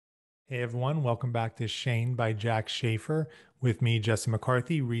Hey everyone, welcome back to Shane by Jack Schaefer with me, Jesse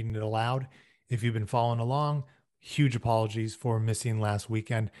McCarthy, reading it aloud. If you've been following along, huge apologies for missing last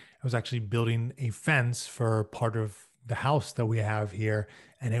weekend. I was actually building a fence for part of the house that we have here,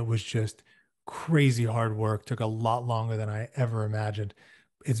 and it was just crazy hard work. Took a lot longer than I ever imagined.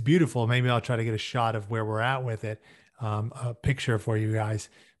 It's beautiful. Maybe I'll try to get a shot of where we're at with it, a picture for you guys.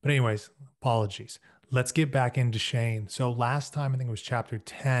 But, anyways, apologies. Let's get back into Shane. So, last time, I think it was chapter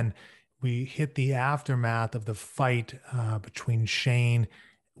 10, we hit the aftermath of the fight between Shane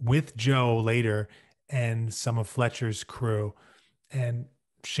with Joe later and some of Fletcher's crew. And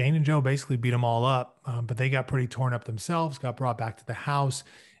Shane and Joe basically beat them all up, but they got pretty torn up themselves, got brought back to the house.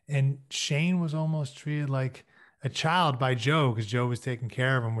 And Shane was almost treated like a child by Joe because Joe was taking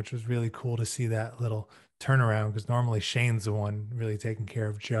care of him, which was really cool to see that little turnaround because normally Shane's the one really taking care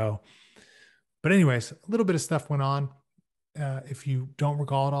of Joe. But, anyways, a little bit of stuff went on. If you don't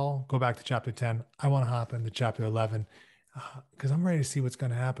recall it all, go back to chapter 10. I want to hop into chapter 11 because I'm ready to see what's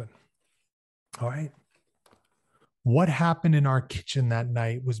going to happen. All right. What happened in our kitchen that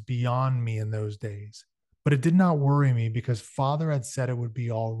night was beyond me in those days, but it did not worry me because father had said it would be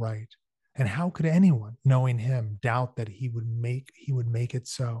all right. And how could anyone, knowing him, doubt that he would make it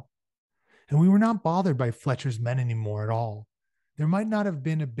so? And we were not bothered by Fletcher's men anymore at all. There might not have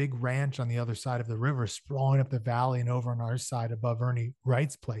been a big ranch on the other side of the river sprawling up the valley and over on our side above Ernie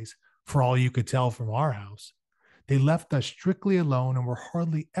Wright's place, for all you could tell from our house. They left us strictly alone and were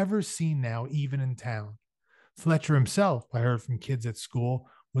hardly ever seen now, even in town. Fletcher himself, I heard from kids at school,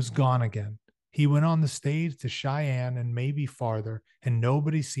 was gone again. He went on the stage to Cheyenne and maybe farther, and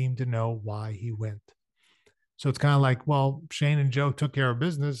nobody seemed to know why he went. So it's kind of like, well, Shane and Joe took care of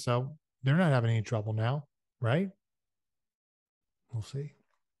business, so they're not having any trouble now, right? We'll see.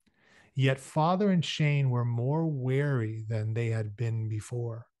 Yet father and Shane were more wary than they had been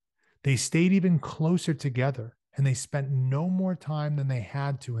before. They stayed even closer together, and they spent no more time than they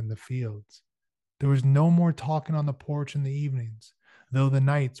had to in the fields. There was no more talking on the porch in the evenings, though the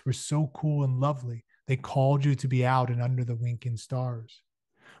nights were so cool and lovely they called you to be out and under the winking stars.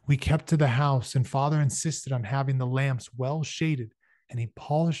 We kept to the house, and father insisted on having the lamps well shaded, and he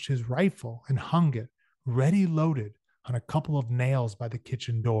polished his rifle and hung it, ready loaded, on a couple of nails by the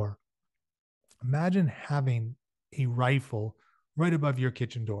kitchen door. Imagine having a rifle right above your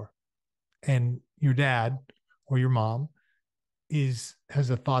kitchen door, and your dad or your mom is has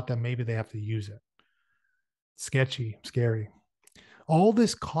a thought that maybe they have to use it. Sketchy, scary. All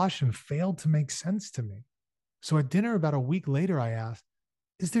this caution failed to make sense to me. So at dinner about a week later, I asked,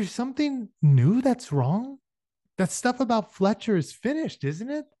 is there something new that's wrong? That stuff about Fletcher is finished,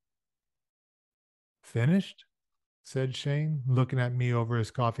 isn't it? Finished? Said Shane, looking at me over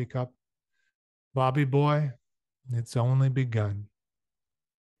his coffee cup. Bobby boy, it's only begun.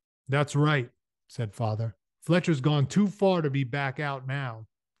 That's right, said father. Fletcher's gone too far to be back out now.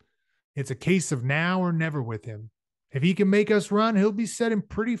 It's a case of now or never with him. If he can make us run, he'll be setting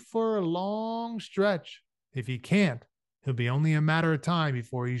pretty for a long stretch. If he can't, he'll be only a matter of time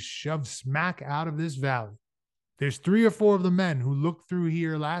before he's shoved smack out of this valley. There's 3 or 4 of the men who looked through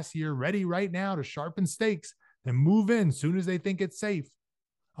here last year ready right now to sharpen stakes and move in soon as they think it's safe.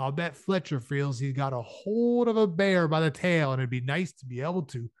 I'll bet Fletcher feels he's got a hold of a bear by the tail, and it'd be nice to be able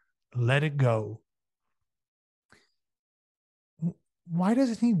to let it go. Why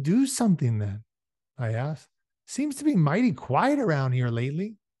doesn't he do something then? I asked. Seems to be mighty quiet around here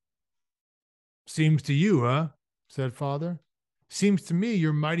lately. Seems to you, huh? Said father. Seems to me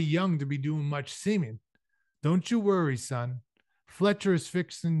you're mighty young to be doing much seeming. Don't you worry, son. Fletcher is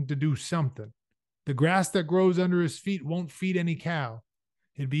fixing to do something. The grass that grows under his feet won't feed any cow.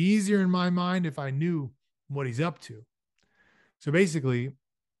 It'd be easier in my mind if I knew what he's up to. So basically,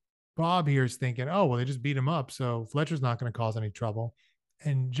 Bob here is thinking, oh, well, they just beat him up, so Fletcher's not going to cause any trouble.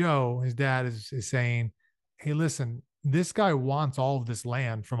 And Joe, his dad, is saying, hey, listen, this guy wants all of this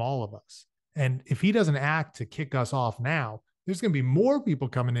land from all of us. And if he doesn't act to kick us off now, there's going to be more people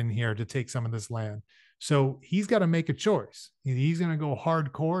coming in here to take some of this land. So he's got to make a choice. He's going to go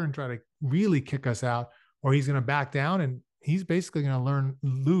hardcore and try to really kick us out, or he's going to back down and he's basically going to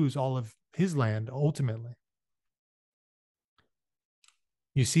lose all of his land ultimately.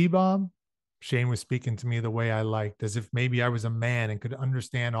 You see, Bob, Shane was speaking to me the way I liked, as if maybe I was a man and could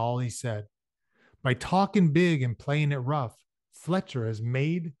understand all he said. By talking big and playing it rough, Fletcher has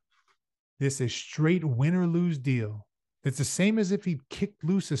made this a straight win or lose deal. It's the same as if he kicked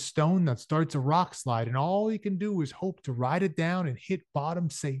loose a stone that starts a rock slide, and all he can do is hope to ride it down and hit bottom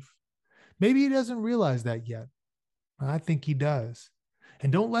safe. Maybe he doesn't realize that yet. I think he does.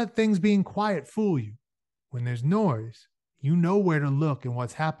 And don't let things being quiet fool you. When there's noise, you know where to look and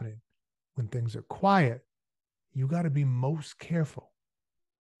what's happening. when things are quiet, you got to be most careful.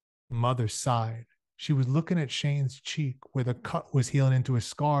 Mother sighed. She was looking at Shane's cheek where the cut was healing into a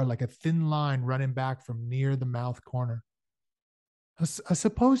scar like a thin line running back from near the mouth corner. I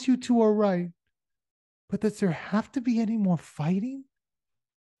suppose you two are right, but does there have to be any more fighting?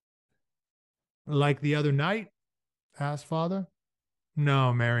 Like the other night? Asked Father.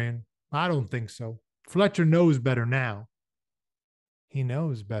 No, Marion, I don't think so. Fletcher knows better now. He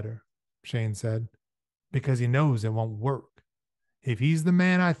knows better, Shane said, because he knows it won't work. If he's the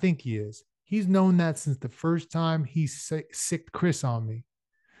man I think he is, he's known that since the first time he sicked Chris on me.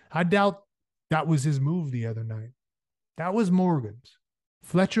 I doubt that was his move the other night. That was Morgan's.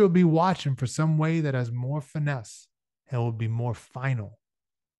 Fletcher will be watching for some way that has more finesse and will be more final.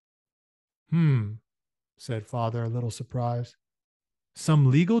 Said Father, a little surprised.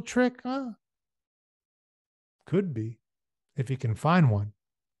 Some legal trick, huh? Could be, if he can find one.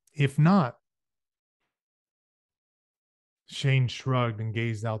 If not, Shane shrugged and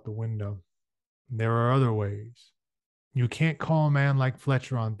gazed out the window. There are other ways. You can't call a man like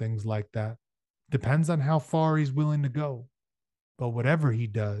Fletcher on things like that. Depends on how far he's willing to go. But whatever he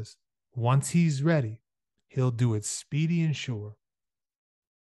does, once he's ready, he'll do it speedy and sure.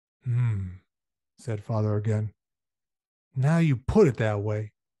 Said Father again. Now you put it that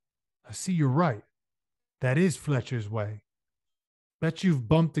way. I see you're right. That is Fletcher's way. Bet you've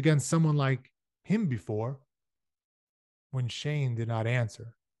bumped against someone like him before. When Shane did not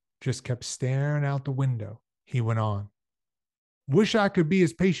answer, just kept staring out the window, he went on. Wish I could be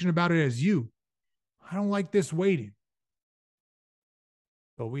as patient about it as you. I don't like this waiting.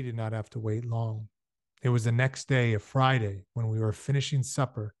 But we did not have to wait long. It was the next day, a Friday, when we were finishing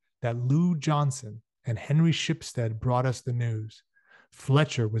supper, that Lou Johnson and Henry Shipstead brought us the news.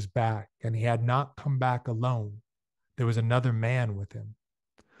 Fletcher was back, and he had not come back alone. There was another man with him.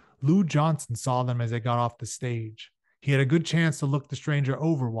 Lou Johnson saw them as they got off the stage. He had a good chance to look the stranger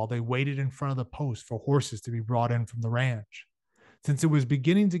over while they waited in front of the post for horses to be brought in from the ranch. Since it was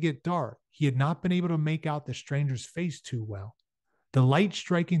beginning to get dark, he had not been able to make out the stranger's face too well. The light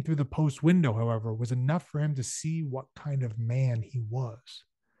striking through the post window, however, was enough for him to see what kind of man he was.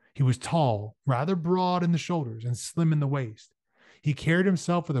 He was tall, rather broad in the shoulders, and slim in the waist. He carried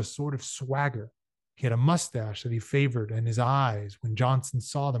himself with a sort of swagger. He had a mustache that he favored, and his eyes, when Johnson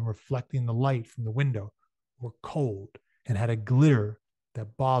saw them reflecting the light from the window, were cold and had a glitter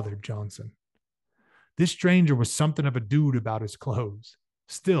that bothered Johnson. This stranger was something of a dude about his clothes.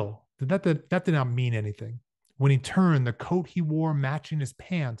 Still, that did not mean anything. When he turned, the coat he wore matching his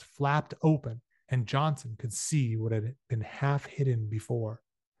pants flapped open, and Johnson could see what had been half hidden before.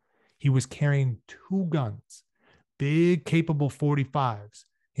 He was carrying 2 guns, big, capable 45s,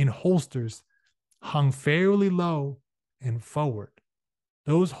 in holsters hung fairly low and forward.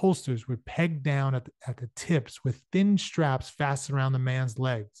 Those holsters were pegged down at the tips with thin straps fastened around the man's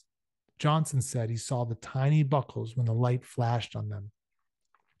legs. Johnson said he saw the tiny buckles when the light flashed on them.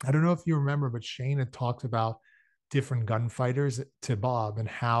 I don't know if you remember, but Shane had talked about different gunfighters to Bob and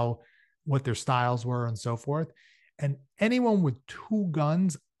what their styles were and so forth. And anyone with 2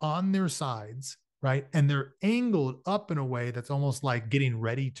 guns on their sides, right, and they're angled up in a way that's almost like getting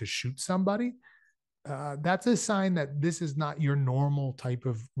ready to shoot somebody, that's a sign that this is not your normal type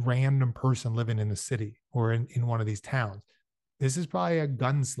of random person living in the city or in one of these towns. This is probably a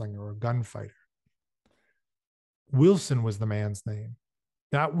gunslinger or a gunfighter. Wilson was the man's name.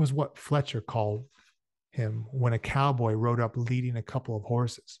 That was what Fletcher called him when a cowboy rode up leading a couple of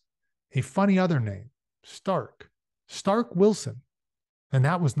horses. A funny other name, Stark Wilson. And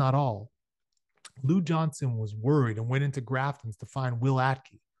that was not all. Lou Johnson was worried and went into Grafton's to find Will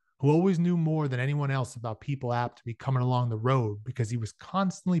Atke, who always knew more than anyone else about people apt to be coming along the road because he was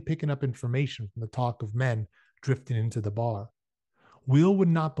constantly picking up information from the talk of men drifting into the bar. Will would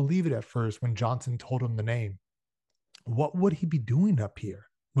not believe it at first when Johnson told him the name. What would he be doing up here?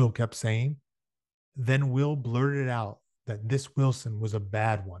 Will kept saying. Then Will blurted out that this Wilson was a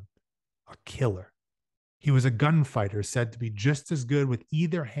bad one, a killer. He was a gunfighter said to be just as good with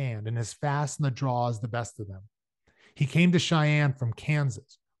either hand and as fast in the draw as the best of them. He came to Cheyenne from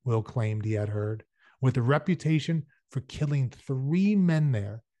Kansas, Will claimed he had heard, with a reputation for killing 3 men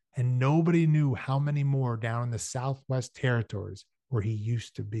there, and nobody knew how many more down in the Southwest Territories where he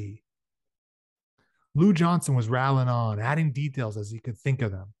used to be. Lou Johnson was rattling on, adding details as he could think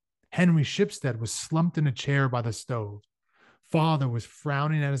of them. Henry Shipstead was slumped in a chair by the stove. Father was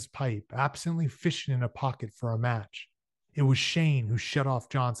frowning at his pipe, absently fishing in a pocket for a match. It was Shane who shut off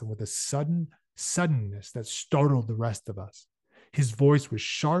Johnson with a suddenness that startled the rest of us. His voice was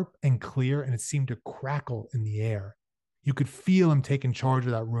sharp and clear, and it seemed to crackle in the air. You could feel him taking charge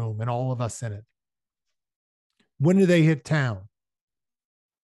of that room and all of us in it. When did they hit town?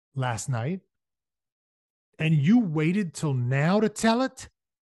 Last night? And you waited till now to tell it?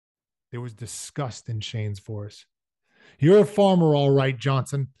 There was disgust in Shane's voice. You're a farmer, all right,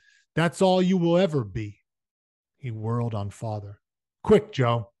 Johnson. That's all you will ever be. He whirled on father. Quick,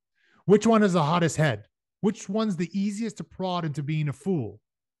 Joe. Which one has the hottest head? Which one's the easiest to prod into being a fool?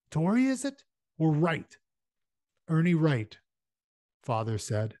 Tori, is it? Or Wright? Ernie Wright, father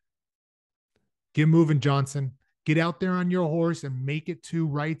said. Get moving, Johnson. Get out there on your horse and make it to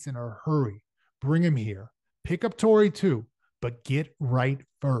Wright's in a hurry. Bring him here. Pick up Tori too, but get Wright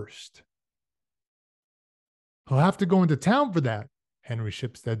first. He'll have to go into town for that, Henry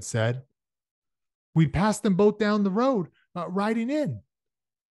Shipstead said. We passed them both down the road, riding in.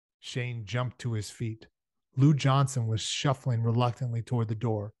 Shane jumped to his feet. Lou Johnson was shuffling reluctantly toward the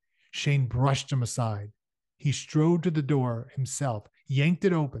door. Shane brushed him aside. He strode to the door himself, yanked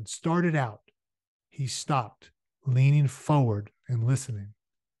it open, started out. He stopped, leaning forward and listening.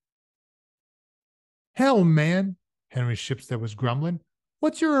 Hell, man, Henry Shipstead was grumbling.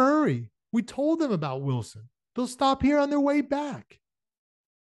 What's your hurry? We told them about Wilson. They'll stop here on their way back.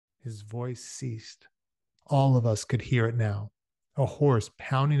 His voice ceased. All of us could hear it now. A horse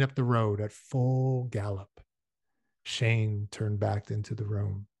pounding up the road at full gallop. Shane turned back into the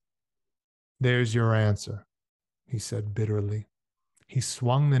room. There's your answer, he said bitterly. He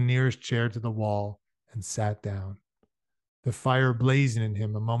swung the nearest chair to the wall and sat down. The fire blazing in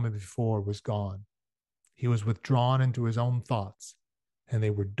him a moment before was gone. He was withdrawn into his own thoughts, and they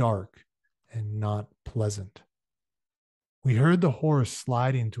were dark and not pleasant. We heard the horse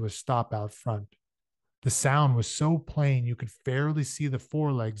sliding to a stop out front. The sound was so plain you could fairly see the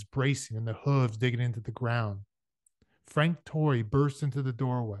forelegs bracing and the hooves digging into the ground. Frank Torrey burst into the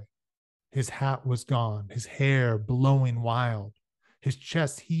doorway. His hat was gone, his hair blowing wild. His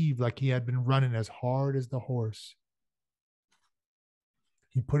chest heaved like he had been running as hard as the horse.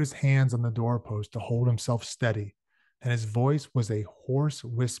 He put his hands on the doorpost to hold himself steady, and his voice was a hoarse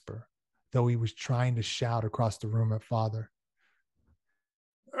whisper, though he was trying to shout across the room at father.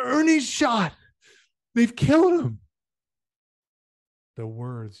 Ernie's shot! They've killed him! The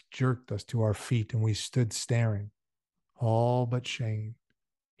words jerked us to our feet, and we stood staring. All but Shane.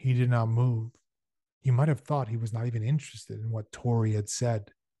 He did not move. You might have thought he was not even interested in what Tori had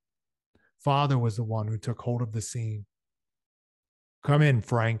said. Father was the one who took hold of the scene. Come in,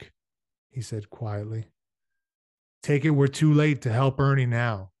 Frank, he said quietly. Take it we're too late to help Ernie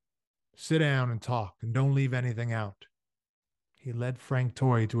now. Sit down and talk, and don't leave anything out. He led Frank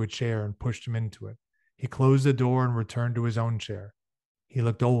Torrey to a chair and pushed him into it. He closed the door and returned to his own chair. He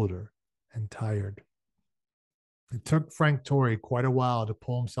looked older and tired. It took Frank Torrey quite a while to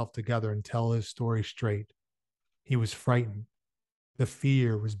pull himself together and tell his story straight. He was frightened. The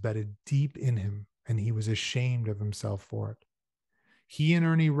fear was bedded deep in him, and he was ashamed of himself for it. He and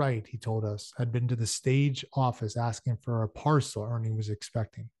Ernie Wright, he told us, had been to the stage office asking for a parcel Ernie was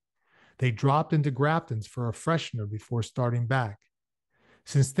expecting. They dropped into Grafton's for a freshener before starting back.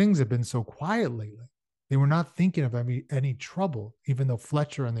 Since things had been so quiet lately, they were not thinking of any trouble, even though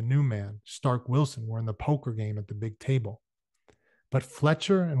Fletcher and the new man, Stark Wilson, were in the poker game at the big table. But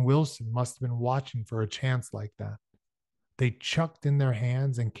Fletcher and Wilson must have been watching for a chance like that. They chucked in their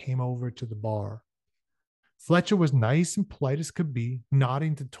hands and came over to the bar. Fletcher was nice and polite as could be,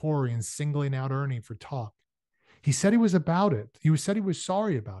 nodding to Tori and singling out Ernie for talk. He said he was about it. He said he was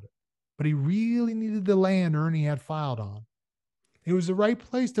sorry about it, but he really needed the land Ernie had filed on. It was the right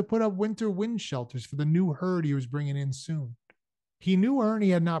place to put up winter wind shelters for the new herd he was bringing in soon. He knew Ernie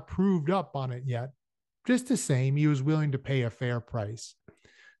had not proved up on it yet. Just the same, he was willing to pay a fair price.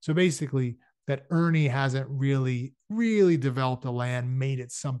 So basically, that Ernie hasn't really developed the land, made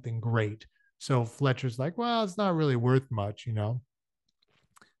it something great. So Fletcher's like, well, it's not really worth much, you know.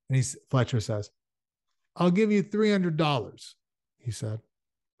 And Fletcher says, I'll give you $300, he said.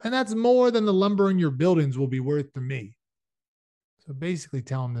 And that's more than the lumber in your buildings will be worth to me. So basically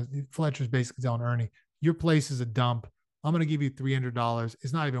Fletcher's basically telling Ernie, your place is a dump. I'm going to give you $300.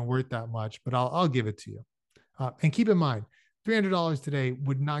 It's not even worth that much, but I'll give it to you. And keep in mind, $300 today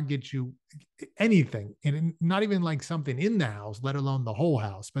would not get you anything, and not even like something in the house, let alone the whole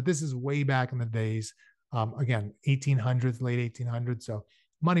house. But this is way back in the days. Again, 1800s, late 1800s. So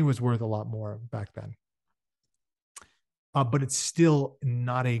money was worth a lot more back then. But it's still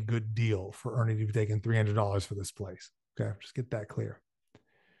not a good deal for Ernie to be taking $300 for this place. Okay, just get that clear.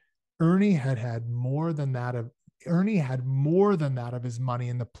 Ernie had more than that of his money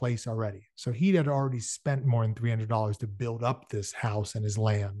in the place already. So he had already spent more than $300 to build up this house and his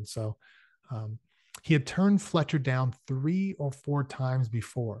land. So He had turned Fletcher down 3 or 4 times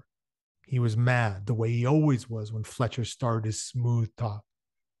before. He was mad, the way he always was when Fletcher started his smooth talk.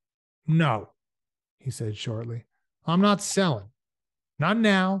 No, he said shortly. I'm not selling. Not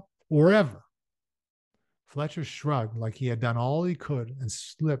now or ever. Fletcher shrugged like he had done all he could and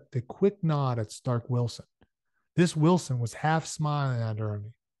slipped a quick nod at Stark Wilson. This Wilson was half smiling at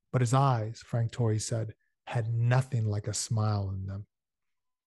Ernie, but his eyes, Frank Torrey said, had nothing like a smile in them.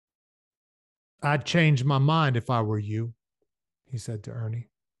 I'd change my mind if I were you, he said to Ernie.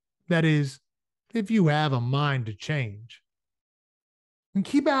 That is, if you have a mind to change. And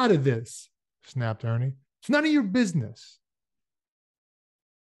keep out of this, snapped Ernie. It's none of your business.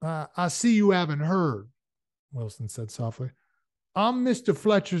 I see you haven't heard, Wilson said softly. I'm Mr.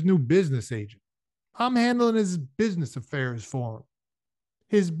 Fletcher's new business agent. I'm handling his business affairs for him.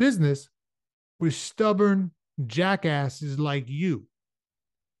 His business with stubborn jackasses like you.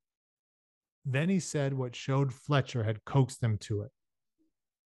 Then he said what showed Fletcher had coaxed him to it.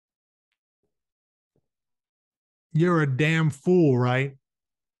 You're a damn fool, right?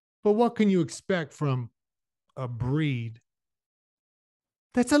 But what can you expect from a breed?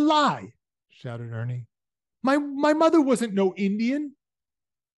 That's a lie, shouted Ernie. My mother wasn't no Indian.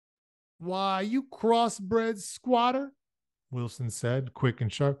 Why, you crossbred squatter, Wilson said, quick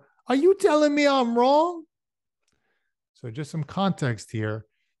and sharp. Are you telling me I'm wrong? So just some context here.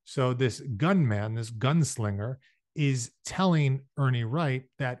 So this gunman, this gunslinger, is telling Ernie Wright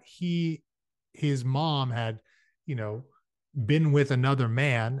that his mom had, been with another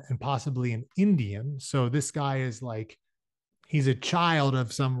man and possibly an Indian. So this guy is like, he's a child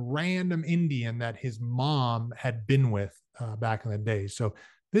of some random Indian that his mom had been with back in the day. So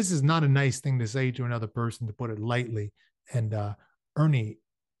this is not a nice thing to say to another person, to put it lightly. And Ernie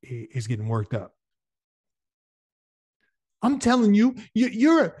is getting worked up. I'm telling you,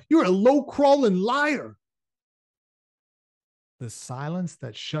 you're a low crawling liar. The silence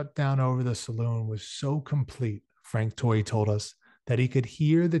that shut down over the saloon was so complete, Frank Torrey told us, that he could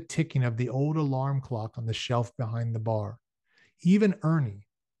hear the ticking of the old alarm clock on the shelf behind the bar. Even Ernie,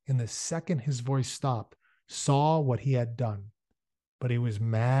 in the second his voice stopped, saw what he had done. But he was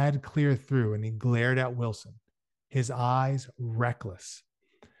mad clear through, and he glared at Wilson, his eyes reckless.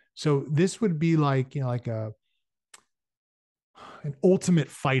 So this would be like, an ultimate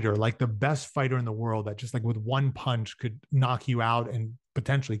fighter, like the best fighter in the world that just like with one punch could knock you out and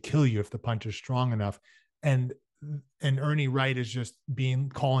potentially kill you if the punch is strong enough. And Ernie Wright is just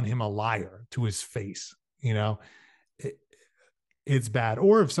calling him a liar to his face. It's bad.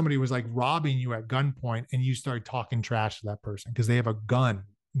 Or if somebody was like robbing you at gunpoint and you start talking trash to that person because they have a gun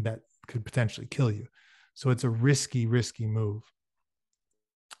that could potentially kill you. So it's a risky move.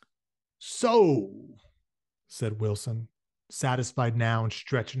 So, said Wilson, satisfied now and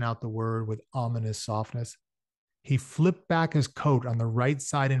stretching out the word with ominous softness. He flipped back his coat on the right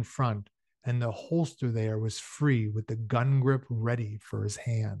side in front, and the holster there was free with the gun grip ready for his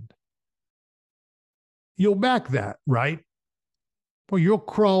hand. You'll back that, right? Or you'll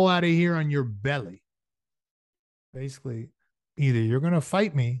crawl out of here on your belly. Basically, either you're going to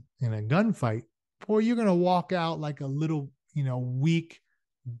fight me in a gunfight, or you're going to walk out like a little, weak,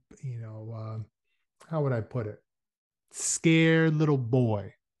 how would I put it? Scared little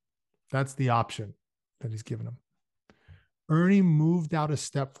boy. That's the option that he's given him. Ernie moved out a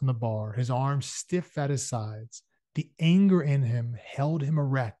step from the bar, his arms stiff at his sides. The anger in him held him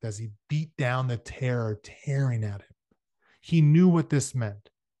erect as he beat down the terror tearing at him. He knew what this meant,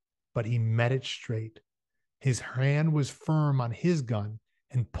 but he met it straight. His hand was firm on his gun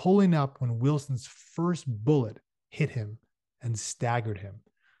and pulling up when Wilson's first bullet hit him and staggered him.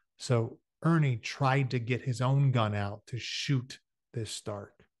 So Ernie tried to get his own gun out to shoot this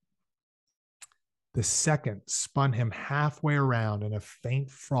Stark. The second spun him halfway around, and a faint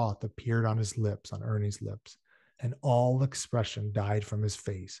froth appeared on Ernie's lips, and all expression died from his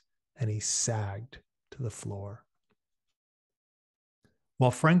face, and he sagged to the floor.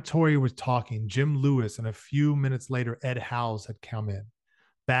 While Frank Torrey was talking, Jim Lewis and a few minutes later, Ed Howells had come in.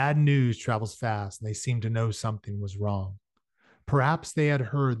 Bad news travels fast, and they seemed to know something was wrong. Perhaps they had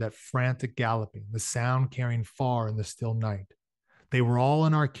heard that frantic galloping, the sound carrying far in the still night. They were all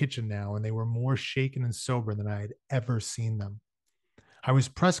in our kitchen now, and they were more shaken and sober than I had ever seen them. I was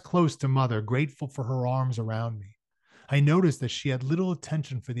pressed close to Mother, grateful for her arms around me. I noticed that she had little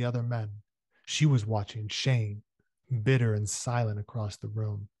attention for the other men. She was watching Shane, bitter and silent across the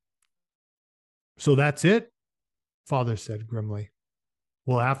room. So that's it, Father said grimly.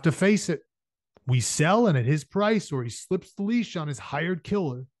 We'll have to face it. We sell and at his price, or he slips the leash on his hired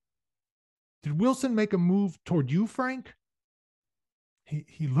killer. Did Wilson make a move toward you, Frank?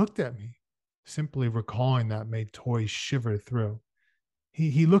 He looked at me. Simply recalling that made Toy shiver through.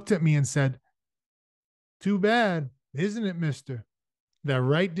 He looked at me and said, "Too bad, isn't it, mister? That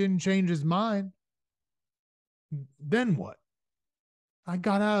Wright didn't change his mind." Then what? I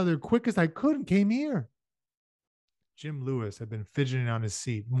got out of there quick as I could and came here. Jim Lewis had been fidgeting on his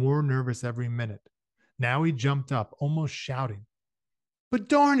seat, more nervous every minute. Now he jumped up, almost shouting, "But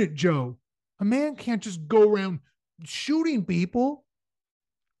darn it, Joe, a man can't just go around shooting people."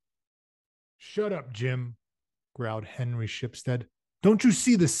 "Shut up, Jim," growled Henry Shipstead. "Don't you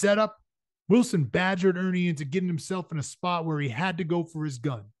see the setup? Wilson badgered Ernie into getting himself in a spot where he had to go for his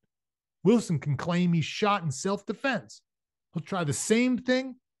gun. Wilson can claim he shot in self-defense. He'll try the same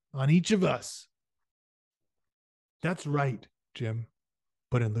thing on each of us." "That's right, Jim,"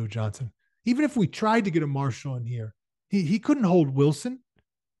 put in Lou Johnson. "Even if we tried to get a marshal in here, he couldn't hold Wilson.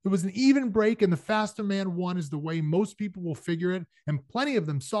 It was an even break, and the faster man won is the way most people will figure it, and plenty of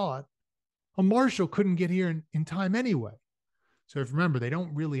them saw it. A marshal couldn't get here in time anyway." So if you remember, they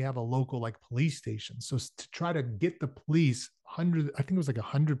don't really have a local like police station. So to try to get the police 100, I think it was like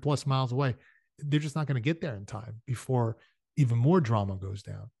 100+ miles away, they're just not going to get there in time before even more drama goes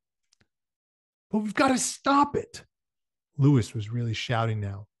down. "But we've got to stop it." Lewis was really shouting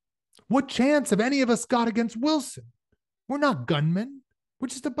now. "What chance have any of us got against Wilson? We're not gunmen. We're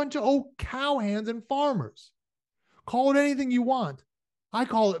just a bunch of old cowhands and farmers. Call it anything you want. I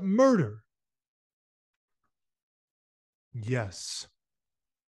call it murder." "Yes."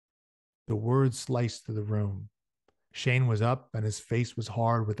 The words sliced through the room. Shane was up and his face was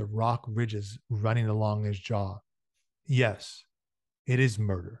hard with the rock ridges running along his jaw. "Yes, it is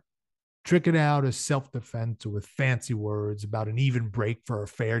murder. Trick it out as self-defense or with fancy words about an even break for a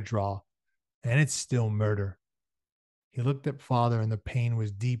fair draw, and it's still murder." He looked at father and the pain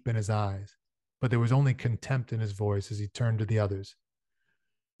was deep in his eyes, but there was only contempt in his voice as he turned to the others.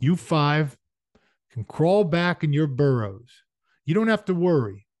 "You five can crawl back in your burrows. You don't have to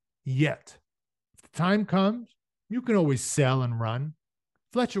worry yet. If the time comes, you can always sell and run.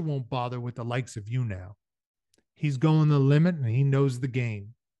 Fletcher won't bother with the likes of you now. He's going the limit and he knows the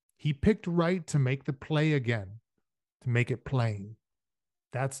game. He picked right to make the play again, to make it plain.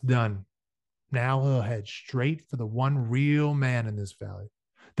 That's done. Now he'll head straight for the one real man in this valley.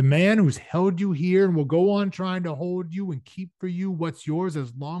 The man who's held you here and will go on trying to hold you and keep for you what's yours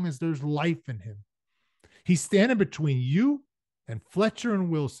as long as there's life in him. He's standing between you and Fletcher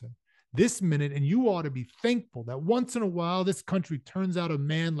and Wilson this minute, and you ought to be thankful that once in a while this country turns out a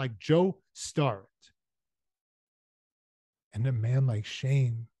man like Joe Starrett." And a man like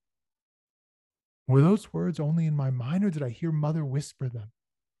Shane. Were those words only in my mind, or did I hear mother whisper them?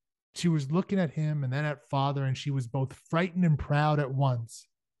 She was looking at him and then at father, and she was both frightened and proud at once.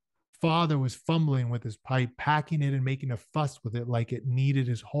 Father was fumbling with his pipe, packing it and making a fuss with it like it needed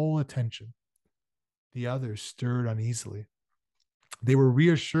his whole attention. The others stirred uneasily. They were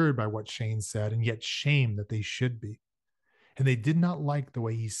reassured by what Shane said, and yet shamed that they should be. And they did not like the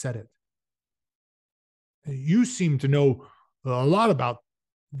way he said it. "You seem to know a lot about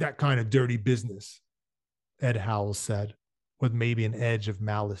that kind of dirty business," Ed Howells said, with maybe an edge of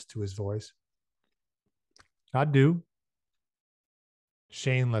malice to his voice. "I do."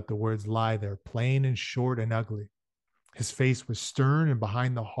 Shane let the words lie there, plain and short and ugly. His face was stern, and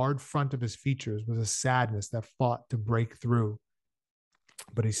behind the hard front of his features was a sadness that fought to break through.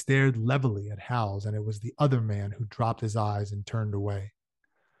 But he stared levelly at Howells, and it was the other man who dropped his eyes and turned away.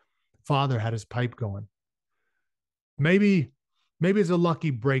 Father had his pipe going. Maybe it's a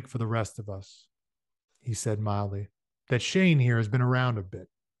lucky break for the rest of us," he said mildly, "that Shane here has been around a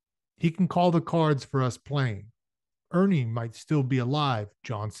bit. He can call the cards for us playing. Ernie might still be alive,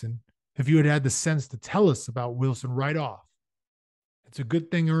 Johnson, if you had had the sense to tell us about Wilson right off. It's a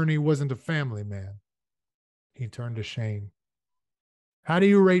good thing Ernie wasn't a family man." He turned to Shane. "How do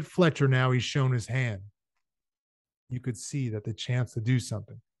you rate Fletcher now he's shown his hand?" You could see that the chance to do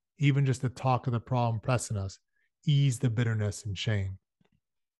something, even just the talk of the problem pressing us, eased the bitterness in Shane.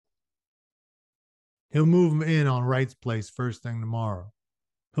 "He'll move in on Wright's place first thing tomorrow.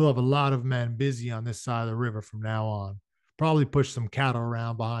 He'll have a lot of men busy on this side of the river from now on. Probably push some cattle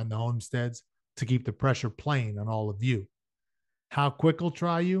around behind the homesteads to keep the pressure playing on all of you. How quick he'll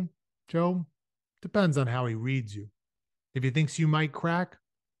try you, Joe, depends on how he reads you. If he thinks you might crack,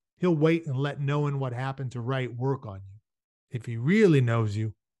 he'll wait and let knowing what happened to Wright work on you. If he really knows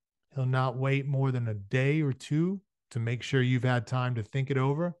you, he'll not wait more than a day or two to make sure you've had time to think it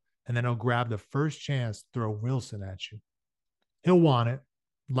over, and then he'll grab the first chance to throw Wilson at you. He'll want it,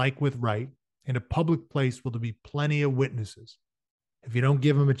 like with Wright, in a public place where there'll be plenty of witnesses. If you don't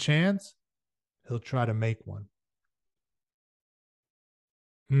give him a chance, he'll try to make one."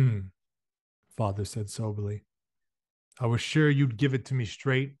 Father said soberly. I was sure you'd give it to me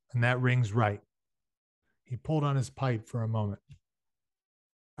straight, and that rings right. He pulled on his pipe for a moment.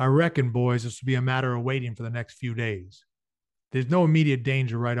 I reckon, boys, this will be a matter of waiting for the next few days. There's no immediate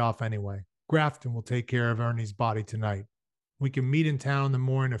danger right off anyway. Grafton will take care of Ernie's body tonight. We can meet in town in the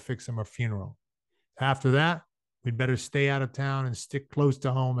morning to fix him a funeral. After that, we'd better stay out of town and stick close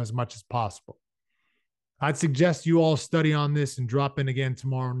to home as much as possible. I'd suggest you all study on this and drop in again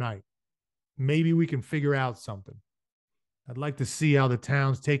tomorrow night. Maybe we can figure out something. I'd like to see how the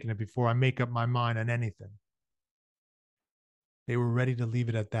town's taking it before I make up my mind on anything. They were ready to leave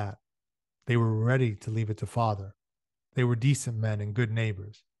it at that. They were ready to leave it to Father. They were decent men and good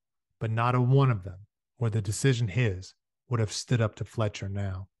neighbors, but not a one of them, were the decision his, would have stood up to Fletcher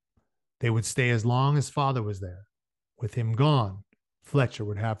now. They would stay as long as Father was there. With him gone, Fletcher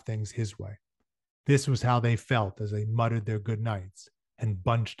would have things his way. This was how they felt as they muttered their good nights and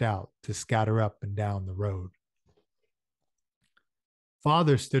bunched out to scatter up and down the road.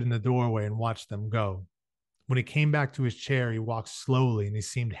 Father stood in the doorway and watched them go. When he came back to his chair, he walked slowly and he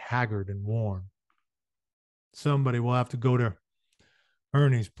seemed haggard and worn. Somebody will have to go to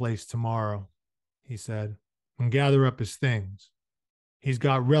Ernie's place tomorrow, he said, and gather up his things. He's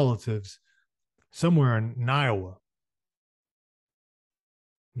got relatives somewhere in Iowa.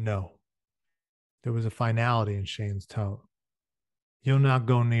 No. There was a finality in Shane's tone. You'll not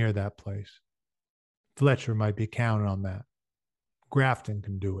go near that place. Fletcher might be counting on that. Grafton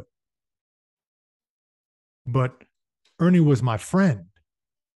can do it. But Ernie was my friend,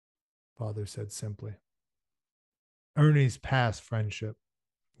 Father said simply. Ernie's past friendship.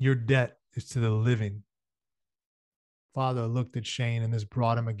 Your debt is to the living. Father looked at Shane, and this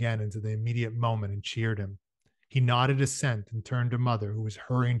brought him again into the immediate moment and cheered him. He nodded assent and turned to Mother, who was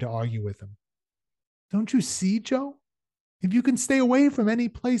hurrying to argue with him. Don't you see, Joe? If you can stay away from any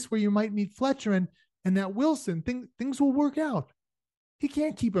place where you might meet Fletcher and that Wilson, things will work out. He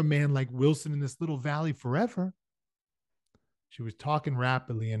can't keep a man like Wilson in this little valley forever. She was talking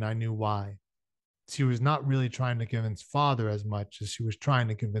rapidly, and I knew why. She was not really trying to convince Father as much as she was trying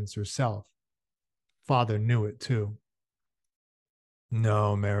to convince herself. Father knew it too.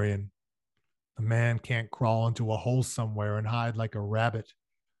 No, Marion. A man can't crawl into a hole somewhere and hide like a rabbit.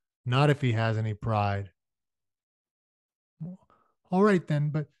 Not if he has any pride. All right then,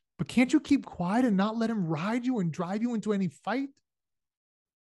 but can't you keep quiet and not let him ride you and drive you into any fight?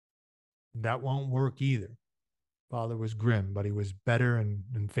 That won't work either. Father was grim, but he was better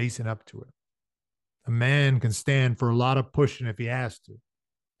and facing up to it. A man can stand for a lot of pushing if he has to,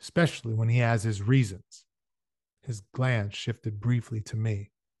 especially when he has his reasons. His glance shifted briefly to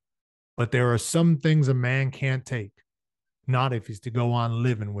me. But there are some things a man can't take, not if he's to go on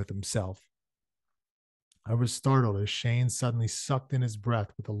living with himself. I was startled as Shane suddenly sucked in his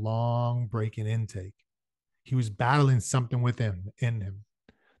breath with a long, breaking intake. He was battling something within him,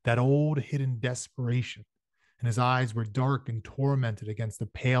 that old hidden desperation, and his eyes were dark and tormented against the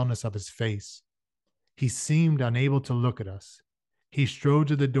paleness of his face. He seemed unable to look at us. He strode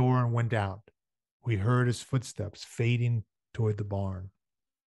to the door and went out. We heard his footsteps fading toward the barn.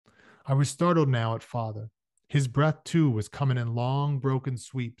 I was startled now at Father. His breath, too, was coming in long, broken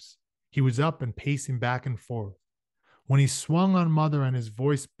sweeps. He was up and pacing back and forth. When he swung on Mother and his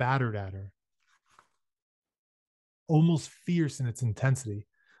voice battered at her, almost fierce in its intensity,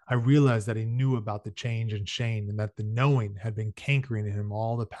 I realized that he knew about the change in Shane and that the knowing had been cankering in him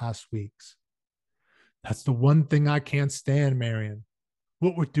all the past weeks. That's the one thing I can't stand, Marion.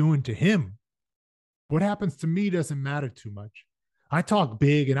 What we're doing to him. What happens to me doesn't matter too much. I talk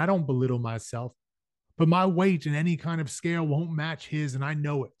big and I don't belittle myself, but my weight in any kind of scale won't match his, and I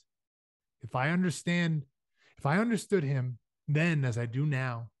know it. If I understood him then as I do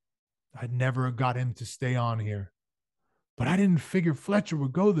now, I'd never have got him to stay on here. But I didn't figure Fletcher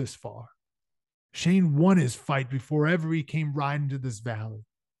would go this far. Shane won his fight before ever he came riding to this valley.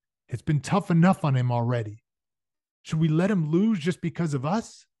 It's been tough enough on him already. Should we let him lose just because of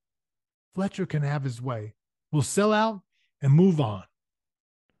us? Fletcher can have his way. We'll sell out and move on.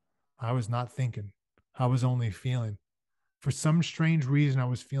 I was not thinking. I was only feeling. For some strange reason, I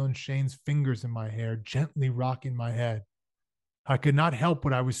was feeling Shane's fingers in my hair, gently rocking my head. I could not help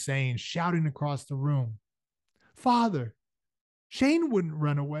what I was saying, shouting across the room. Father, Shane wouldn't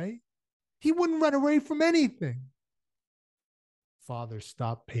run away. He wouldn't run away from anything. Father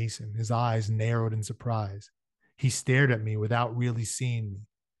stopped pacing. His eyes narrowed in surprise. He stared at me without really seeing me.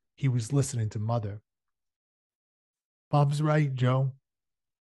 He was listening to Mother. Bob's right, Joe.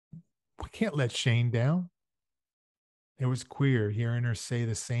 We can't let Shane down. It was queer hearing her say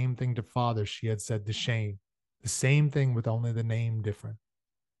the same thing to Father she had said to Shane. The same thing with only the name different.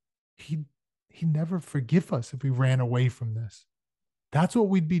 he'd never forgive us if we ran away from this. That's what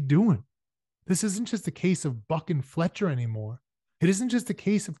we'd be doing. This isn't just a case of bucking Fletcher anymore. It isn't just a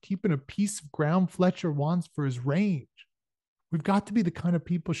case of keeping a piece of ground Fletcher wants for his range. We've got to be the kind of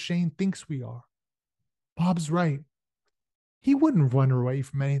people Shane thinks we are. Bob's right. He wouldn't run away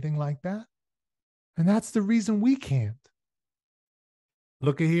from anything like that. And that's the reason we can't.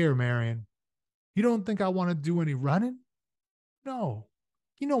 Look at here, Marion. You don't think I want to do any running? No.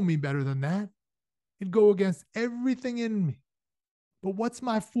 You know me better than that. It'd go against everything in me. But what's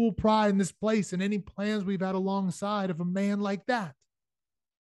my fool pride in this place and any plans we've had alongside of a man like that?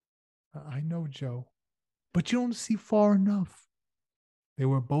 I know, Joe, but you don't see far enough. They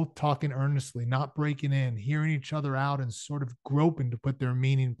were both talking earnestly, not breaking in, hearing each other out and sort of groping to put their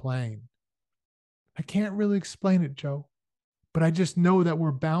meaning plain. I can't really explain it, Joe, but I just know that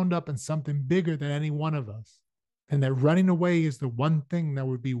we're bound up in something bigger than any one of us, and that running away is the one thing that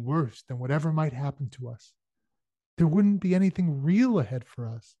would be worse than whatever might happen to us. There wouldn't be anything real ahead for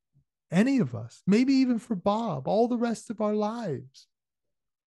us, any of us, maybe even for Bob, all the rest of our lives.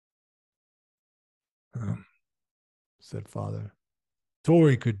 Said Father.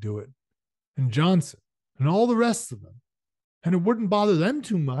 Torrey could do it, and Johnson, and all the rest of them, and it wouldn't bother them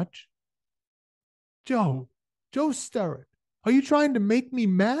too much. Joe Sterrett, are you trying to make me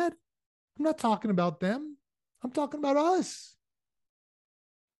mad? I'm not talking about them. I'm talking about us.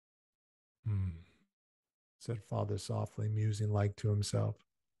 Said Father softly, musing like to himself.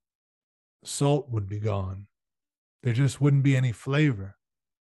 Salt would be gone. There just wouldn't be any flavor.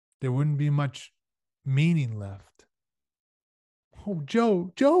 There wouldn't be much meaning left. Oh,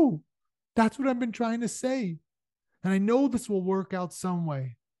 Joe, that's what I've been trying to say. And I know this will work out some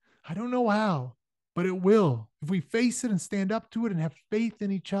way. I don't know how, but it will. If we face it and stand up to it and have faith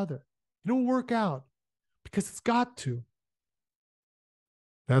in each other, it'll work out because it's got to.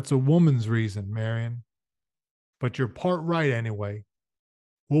 That's a woman's reason, Marion. But you're part right anyway.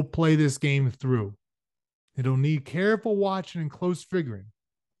 We'll play this game through. It'll need careful watching and close figuring,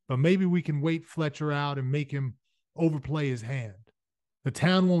 but maybe we can wait Fletcher out and make him overplay his hand. The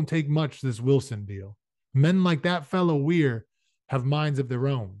town won't take much this Wilson deal. Men like that fellow Weir have minds of their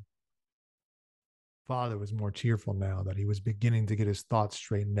own. Father was more cheerful now that he was beginning to get his thoughts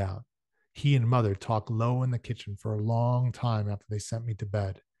straightened out. He and Mother talked low in the kitchen for a long time after they sent me to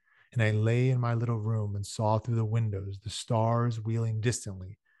bed, and I lay in my little room and saw through the windows the stars wheeling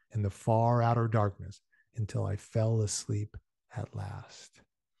distantly in the far outer darkness until I fell asleep at last.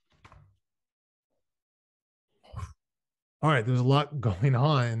 All right, there's a lot going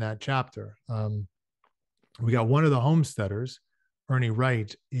on in that chapter. We got one of the homesteaders, Ernie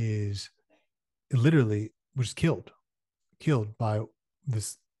Wright, was killed by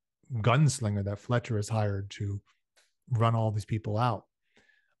this gunslinger that Fletcher has hired to run all these people out.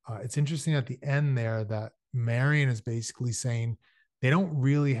 It's interesting at the end there that Marion is basically saying they don't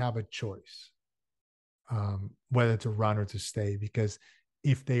really have a choice whether to run or to stay, because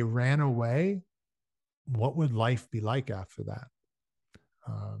if they ran away, what would life be like after that?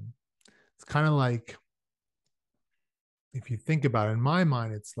 It's kind of like, if you think about it, in my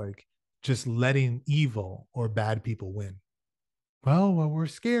mind, it's like just letting evil or bad people win. Well, we're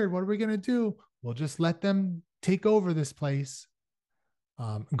scared. What are we going to do? We'll just let them take over this place,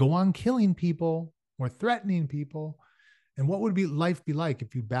 go on killing people or threatening people. And what would life be like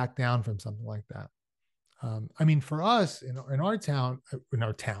if you back down from something like that? I mean, for us in our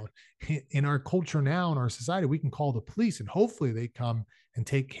culture now, in our society, we can call the police and hopefully they come and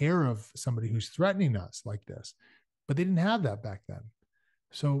take care of somebody who's threatening us like this. But they didn't have that back then.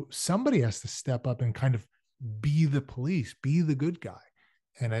 So somebody has to step up and kind of be the police, be the good guy.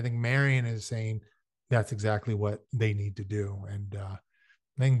 And I think Marion is saying that's exactly what they need to do. And I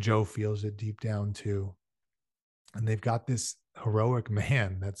think Joe feels it deep down too. And they've got this heroic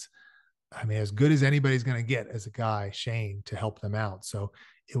man that's, I mean, as good as anybody's going to get as a guy, Shane, to help them out. So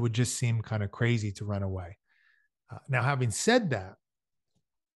it would just seem kind of crazy to run away. Now, having said that,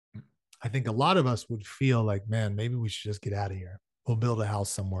 I think a lot of us would feel like, man, maybe we should just get out of here. We'll build a house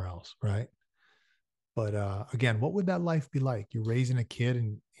somewhere else, right? But again, what would that life be like? You're raising a kid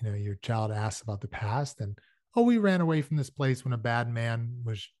and, you know, your child asks about the past and, oh, we ran away from this place when a bad man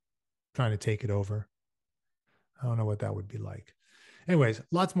was trying to take it over. I don't know what that would be like. Anyways,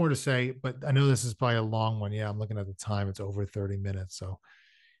 lots more to say, but I know this is probably a long one. Yeah, I'm looking at the time. It's over 30 minutes. So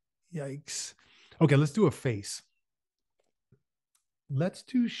yikes. Okay, let's do a face. Let's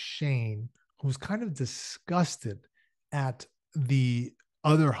do Shane, who's kind of disgusted at the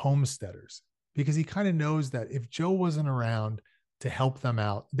other homesteaders because he kind of knows that if Joe wasn't around to help them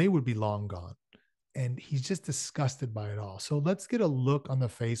out, they would be long gone. and he's just disgusted by it all. So let's get a look on the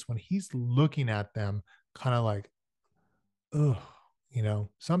face when he's looking at them, kind of like, ugh,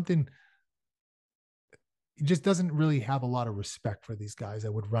 something. He just doesn't really have a lot of respect for these guys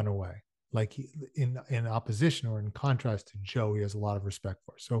that would run away. Like in opposition or in contrast to Joe, he has a lot of respect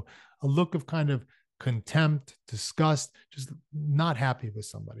for. So a look of kind of contempt, disgust, just not happy with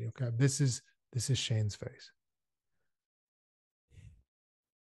somebody. Okay, this is Shane's face.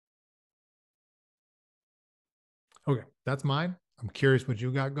 Okay, that's mine. I'm curious what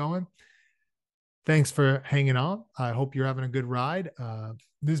you got going. Thanks for hanging on. I hope you're having a good ride.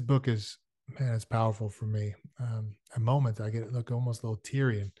 This book is, man, it's powerful for me. At moments, I get look almost a little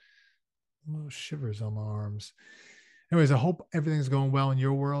teary and little shivers on my arms. Anyways, I hope everything's going well in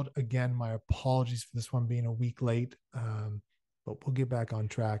your world. Again, my apologies for this one being a week late, but we'll get back on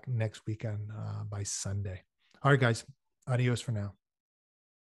track next weekend by Sunday. All right, guys. Adios for now.